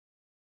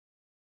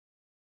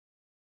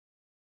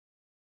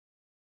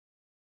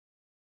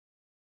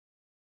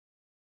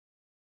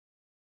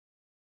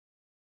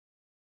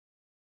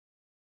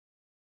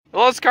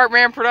Hello, it's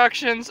Cartman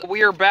Productions.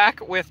 We are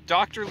back with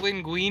Dr.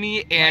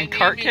 Linguini and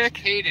Kart Kick.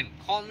 Caden.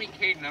 Call me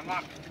Caden. I'm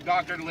not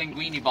Dr.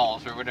 Linguini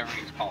Balls or whatever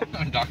he's called.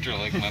 I'm Dr.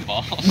 Ligma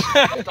Balls.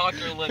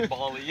 Dr. Lin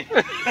Bally.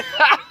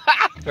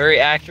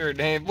 Very accurate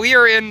name. We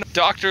are in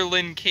Dr.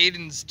 Lin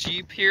Caden's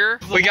Jeep here.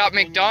 We got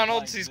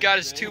McDonald's. He's got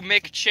his 2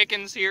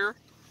 McChickens here.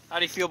 How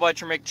do you feel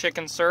about your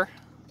McChicken, sir?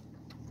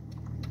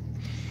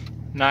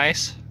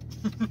 Nice.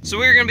 So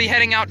we're gonna be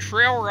heading out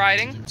trail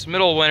riding. It's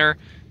middle of winter,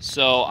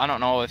 so I don't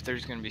know if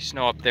there's gonna be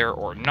snow up there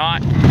or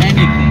not.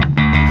 Anything.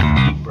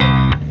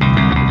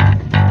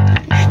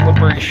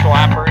 Slippery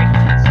schlappery.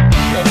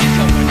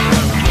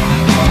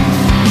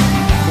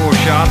 Cool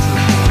shots of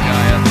this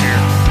guy up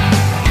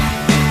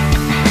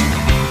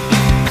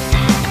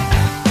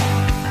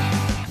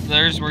here.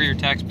 There's where your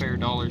taxpayer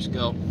dollars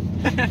go.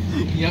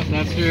 Yep,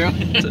 that's true.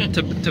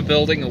 to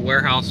building a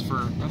warehouse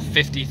for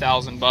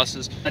 50,000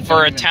 buses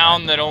for a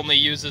town that only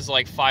uses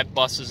like 5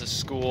 buses a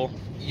school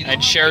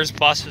and shares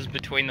buses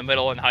between the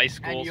middle and high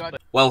schools.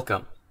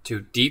 Welcome to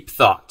Deep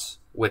Thoughts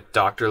with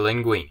Dr.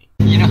 Linguini.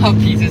 You know how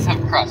pizzas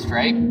have crust,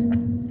 right?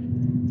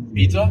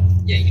 Pizza?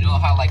 Yeah, you know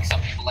how like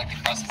some people like the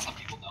crust and some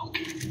people don't?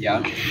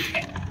 Yeah.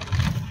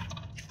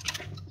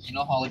 You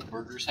know how like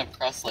burgers have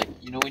crust? Like,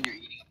 you know when you're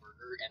eating a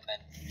burger and then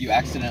you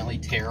accidentally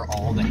tear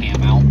all the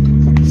ham out?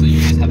 So you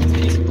just have a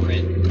piece of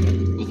bread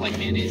with like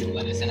mayonnaise and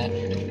lettuce in it.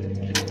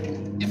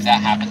 If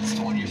that happens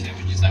to one of your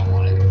sandwiches, I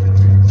want it.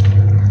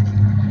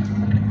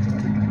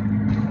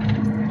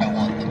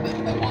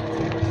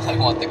 I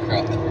want the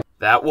crust.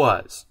 That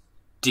was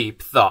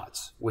Deep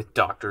Thoughts with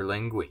Dr.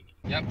 Linguini.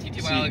 Yep,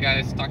 TTYL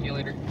guys, talk to you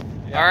later.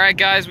 Alright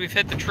guys, we've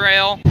hit the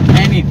trail.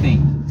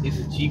 Anything is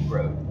a cheap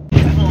road.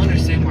 I don't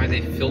understand why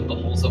they filled the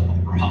holes up with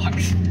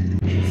rocks.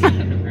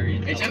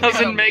 It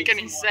doesn't make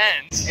any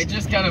sense. It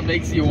just kind of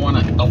makes you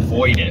want to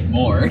avoid it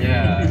more.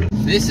 Yeah.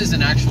 This is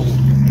an actual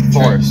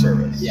Forest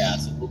Service. Yeah,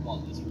 so we'll go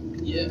on this one.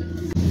 Yeah.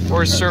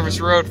 Forest Service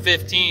Road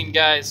 15,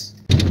 guys.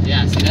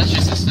 Yeah, see, that's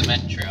just a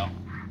cement trail.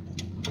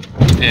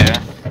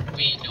 Yeah.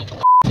 We ain't no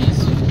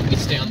p***s. We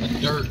stay on the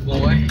dirt,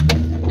 boy.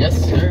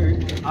 Yes, sir.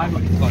 I'm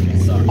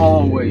fucking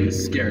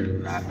always scared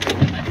of that. I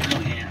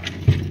really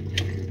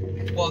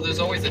am. Well, there's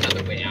always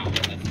another way out.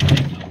 That's the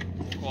thing,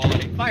 though.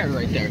 Quality. Fire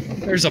right there.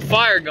 There's a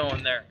fire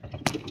going there.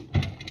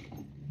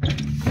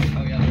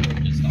 Oh yeah, the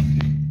road just stopped.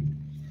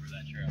 Over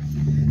that trail.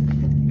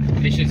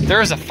 It's just,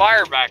 There's a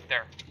fire back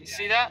there. You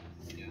see that?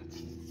 yeah.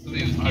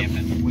 Somebody was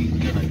camping.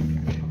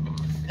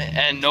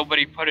 And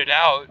nobody put it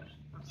out.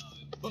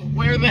 But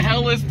where the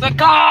hell is the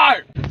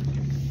car?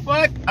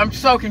 What? I'm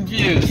so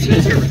confused.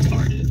 You're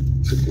retarded.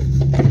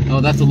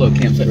 Oh, that's a low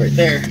campsite right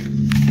there.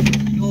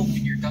 You know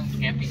when you're done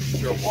camping, you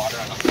throw water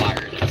on a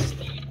fire and it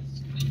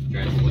steams. And you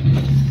drive away.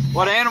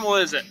 What animal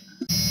is it?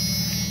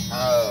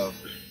 Oh.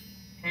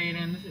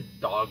 Hayden, this is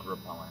dog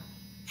repellent.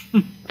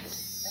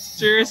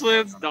 Seriously,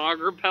 it's dog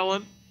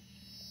repellent?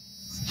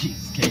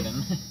 Jeez,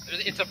 Caden.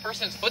 It's a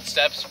person's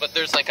footsteps, but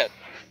there's like a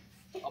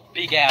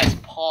big ass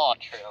paw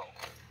trail.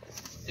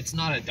 It's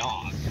not a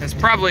dog. It's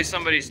probably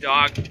somebody's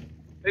dog.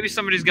 Maybe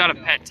somebody's got a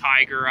pet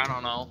tiger, I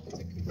don't know.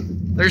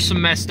 There's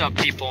some messed up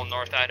people in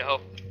North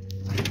Idaho.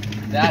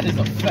 That is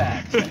a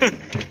fact.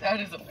 That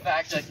is a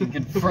fact I can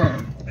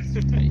confirm.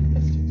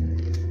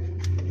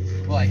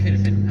 Well, I could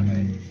have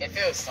been. If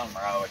it was summer,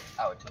 I would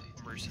tell you.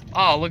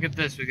 Oh, look at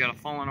this. We got a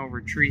fallen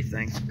over tree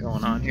thing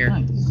going on here.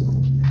 Nice.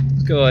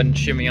 Let's go ahead and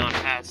shimmy on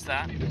past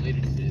that.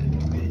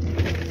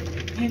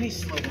 Maybe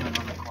slow down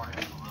on the corner.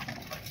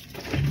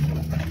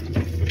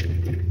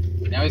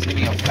 Now he's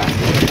gonna go fast.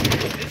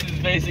 This is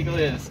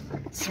basically as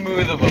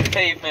smooth of a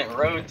pavement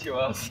road to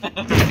us.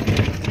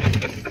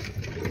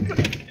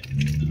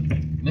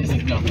 This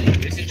is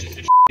nothing. This is just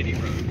a shitty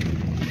road.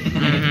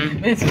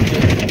 Mm-hmm. This is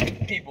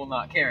just people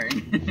not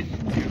caring.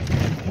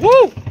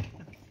 Woo!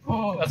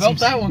 Oh, I That's felt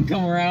some- that one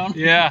come around.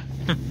 Yeah.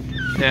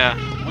 Yeah.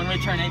 When we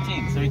turn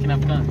 18, so we can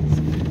have guns.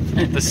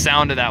 The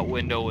sound of that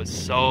window was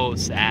so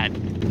sad.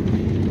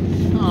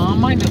 Aw,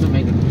 mine doesn't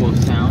make a cool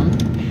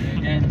sound.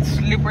 And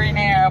slippery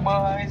now,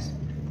 boys.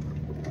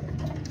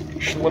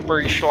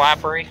 Slippery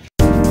schlappery.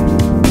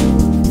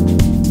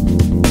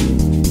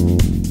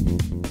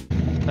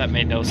 That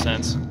made no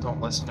sense. Don't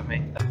listen to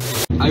me.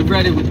 I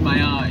read it with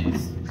my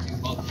eyes.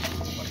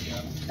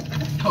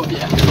 Oh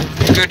yeah.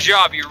 Good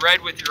job, you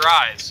read with your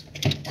eyes.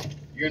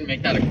 You're gonna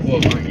make that a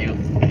quote, aren't you?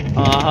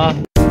 Uh-huh.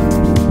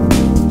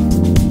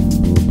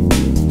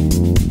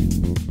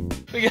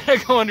 We gotta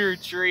go under a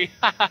tree.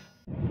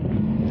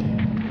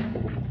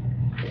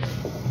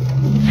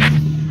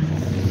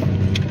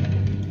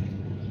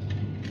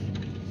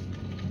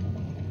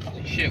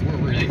 Holy shit, we're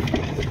really.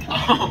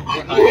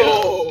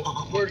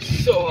 Oh, we're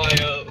so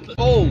high up.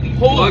 Holy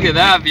Look at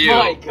that view.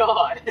 My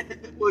God.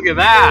 Look at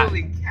that.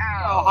 Holy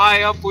cow. How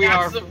high up we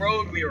are. That's the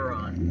road we were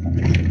on.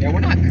 Yeah,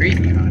 we're not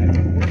crazy high.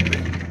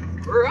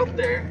 We're up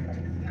there.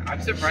 I'm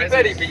surprised.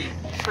 Better be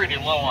pretty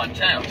low on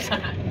temps.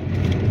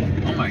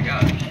 Oh my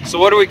God. So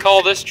what do we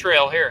call this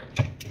trail here?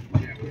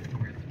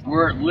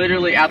 We're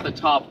literally at the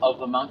top of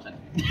the mountain.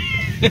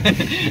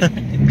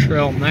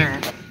 Trail there.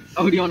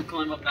 Oh, do you want to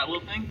climb up that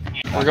little thing?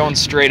 We're going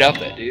straight up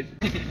it, dude.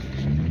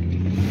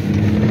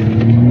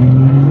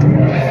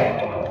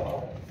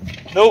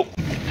 Nope.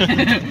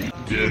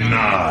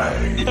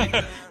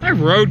 Denied. My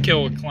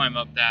roadkill would climb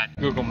up that.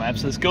 Google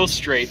Maps says go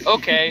straight.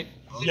 Okay.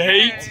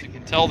 Yate. You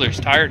can tell there's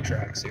tire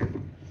tracks here.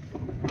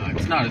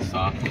 It's not as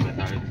soft as I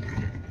thought it.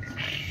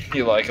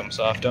 You like them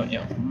soft, don't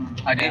you?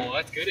 I do. Well,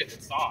 that's good if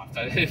it's soft.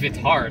 If it's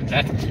hard,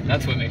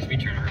 that's what makes me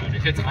turn around.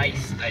 If it's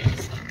ice.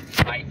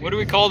 What do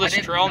we call this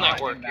trail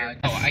network here?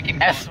 Oh, I can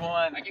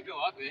S1. I can go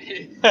up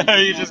it.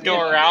 You just go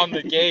around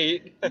the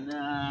gate.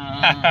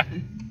 No.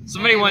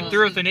 Somebody went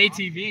through with an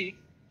ATV.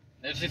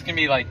 There's just gonna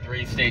be like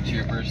 3 state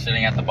troopers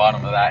sitting at the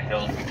bottom of that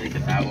hill if we take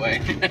it that way.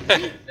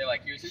 They're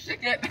like, here's your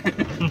ticket.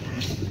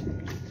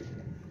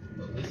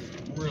 This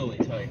is really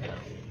tight now.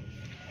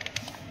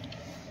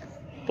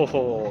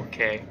 Oh,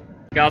 okay.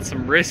 Got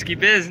some risky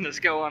business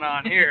going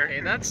on here.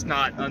 Hey, that's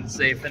not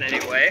unsafe in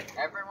any way.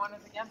 Everyone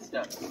is against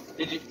us.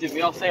 Did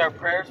we all say our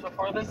prayers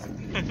before this?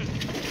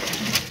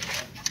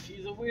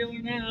 She's a wheeler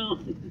now.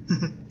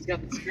 He's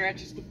got the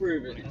scratches to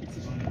prove it.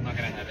 I'm not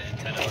gonna have an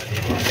antenna.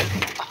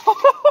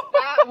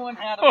 That one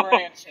had a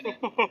branch in it.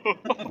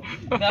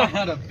 That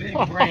had a big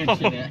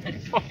branch in it.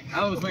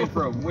 I was waiting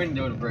for a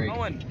window to break.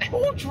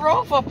 Who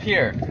drove up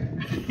here?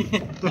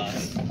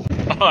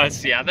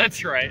 Us, yeah,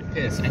 that's right.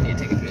 Piss. I need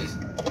to take a piss.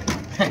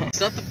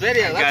 Stop the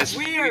video. That's Guys,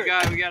 weird.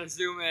 we gotta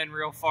zoom in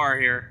real far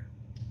here.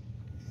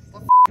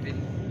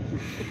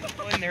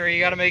 In there, you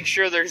gotta make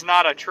sure there's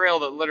not a trail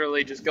that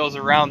literally just goes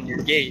around your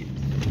gate.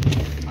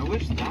 I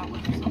wish that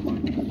was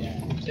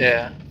someone.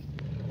 Yeah.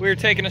 We were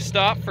taking a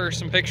stop for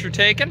some picture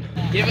taking.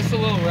 Give us a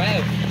little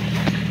rev.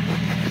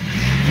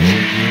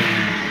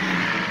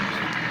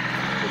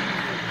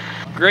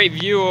 Great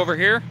view over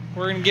here.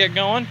 We're gonna get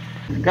going.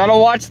 Gotta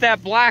watch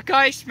that black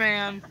ice,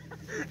 man.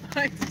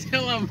 I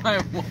still have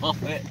my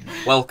wallet.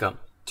 Welcome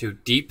to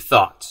Deep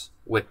Thoughts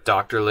with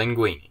Dr.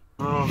 Linquini.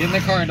 Get in the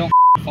car and don't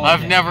fall.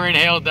 I've never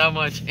inhaled that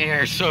much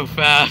air so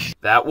fast.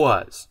 That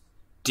was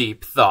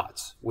Deep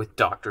Thoughts with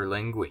Dr.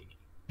 Linquini.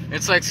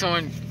 It's like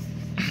someone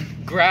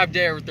grabbed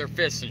air with their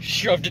fists and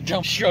shoved it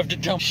down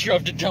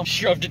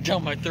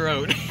my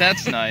throat.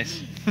 That's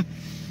nice.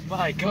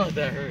 My God,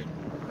 that hurt.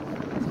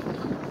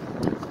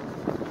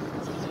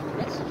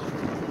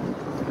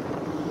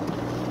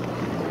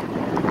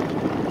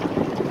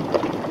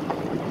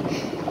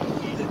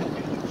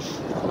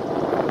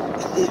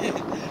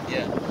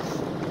 Yeah.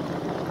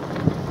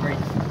 Great.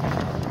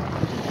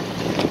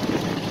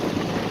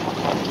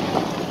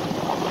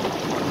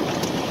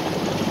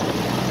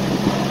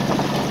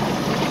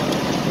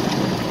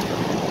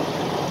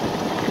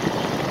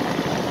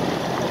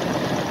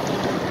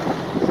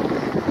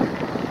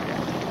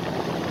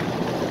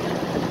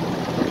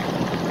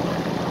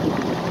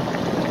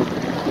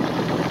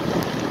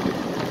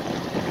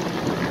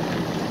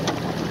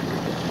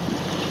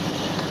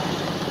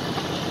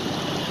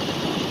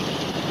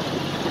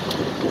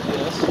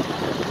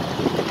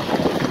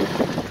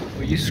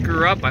 You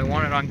screw up, I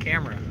want it on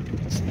camera.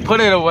 Put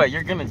it away,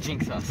 you're gonna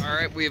jinx us. All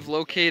right, we have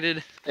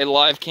located a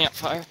live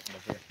campfire.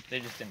 They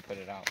just didn't put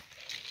it out.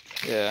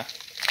 Yeah.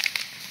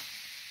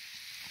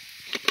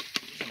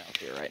 He's out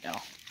here right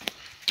now.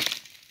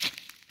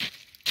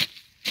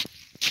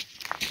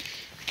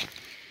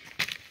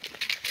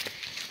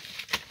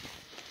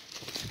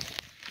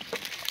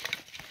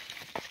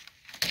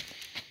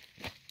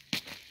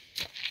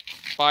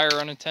 Fire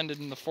unattended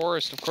in the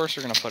forest, of course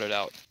they're gonna put it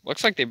out.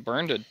 Looks like they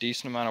burned a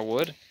decent amount of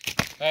wood.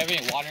 Do I have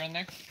any water in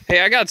there? Hey,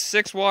 I got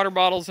 6 water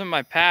bottles in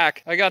my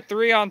pack. I got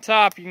 3 on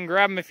top. You can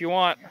grab them if you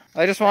want.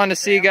 I just wanted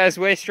to see you guys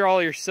waste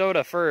all your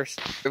soda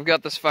first. We've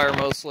got this fire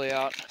mostly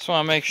out. Just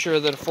want to make sure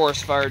that a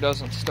forest fire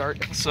doesn't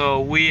start.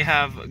 So we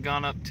have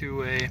gone up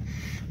to a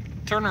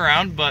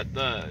turnaround, but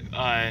the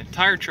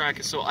tire track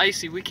is so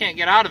icy we can't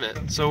get out of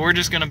it. So we're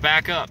just gonna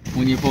back up.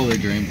 When you pull the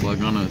drain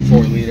plug on a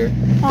 4-liter.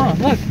 Oh,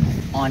 look.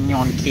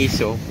 Onion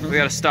queso. We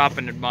gotta stop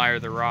and admire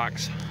the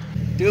rocks.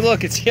 Dude,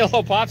 look, it's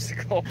Yellow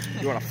Popsicle.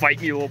 You wanna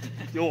fight me, you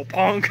little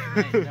punk?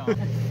 Hey, no.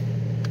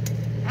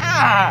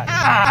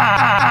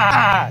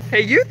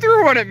 Hey, you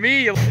threw one at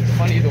me. It's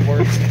funny the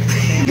worst.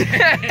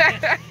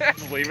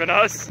 Leaving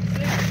us?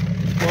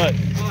 What?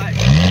 What?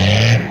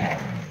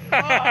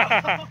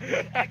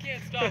 I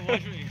can't stop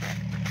watching.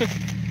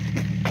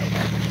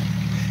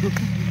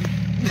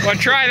 Wanna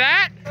try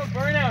that?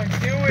 Burnout,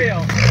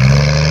 two-wheel.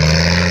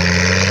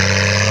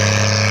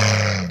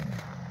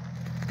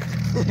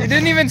 You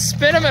didn't even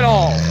spin him at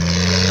all.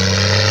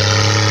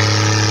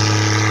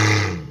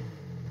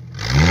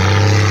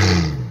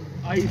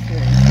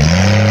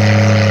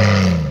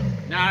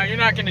 Nah, you're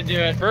not gonna do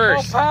it.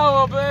 First. Oh,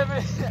 power,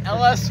 baby.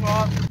 LS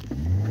swap.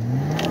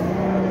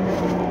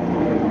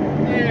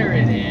 There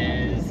it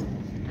is.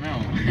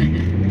 No.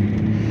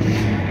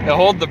 To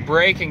hold the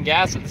brake and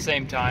gas at the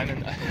same time.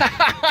 And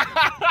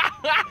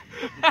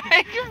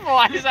it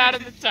flies out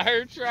of the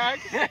tire track.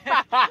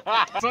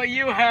 So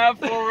you have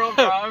 4-wheel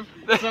drive,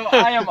 so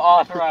I am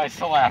authorized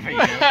to laugh at you.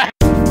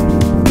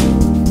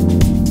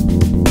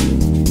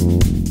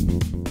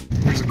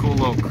 There's a cool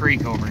little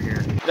creek over here.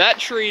 That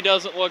tree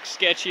doesn't look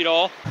sketchy at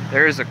all.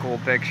 There's a cool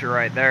picture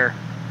right there.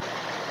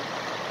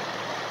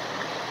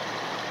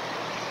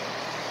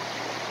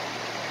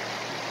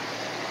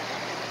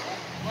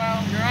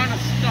 Well, you're on a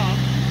stump.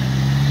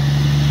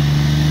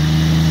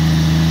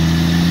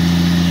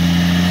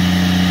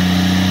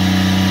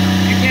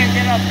 You can't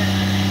get up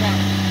there.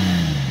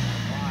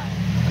 Why?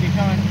 Keep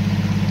going.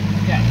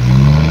 Yeah.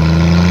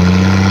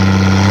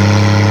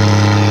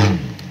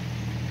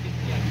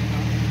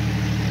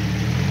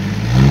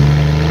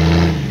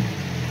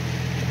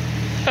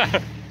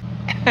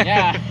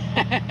 Yeah.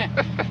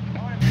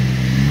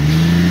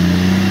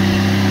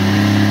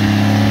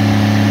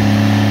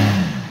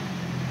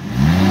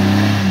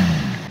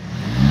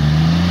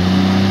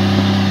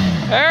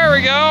 There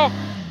we go.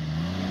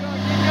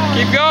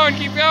 Keep going,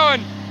 keep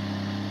going.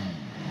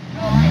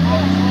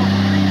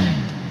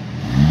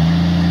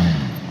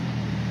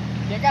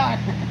 Get going.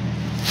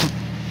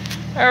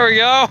 There we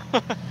go.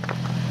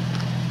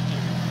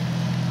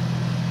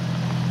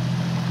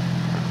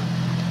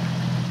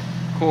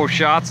 Cool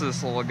shots of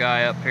this little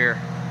guy up here.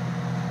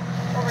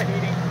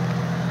 Overheating.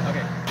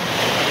 Okay.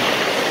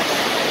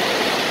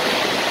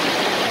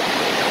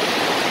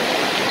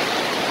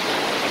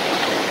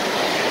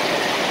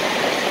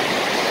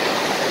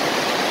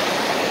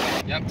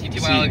 Yep,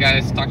 TTYL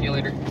guys. Talk to you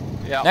later.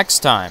 Yeah. Next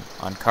time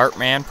on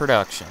Cartman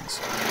Productions.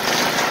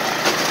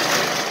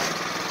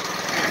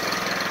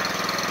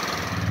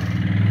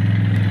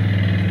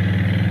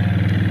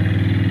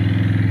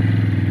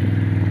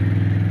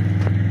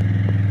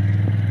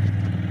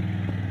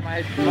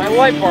 My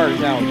light bar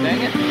is out,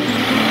 dang it.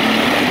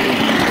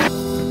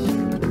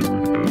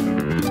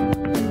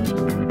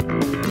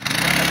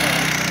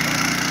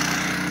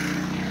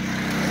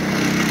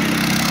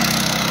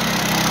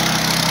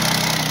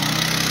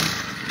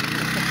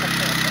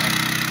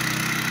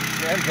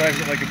 That drives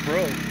it like a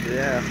pro.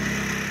 Yeah.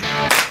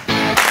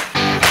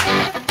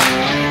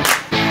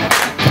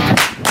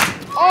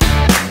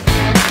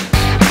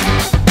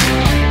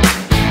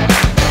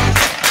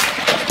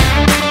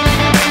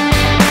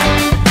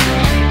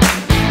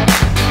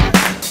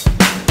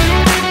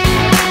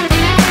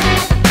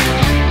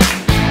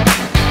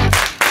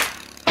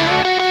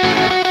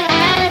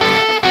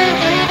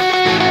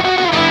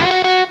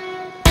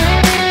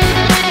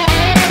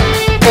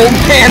 Old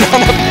man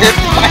on a pit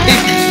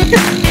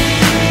bike.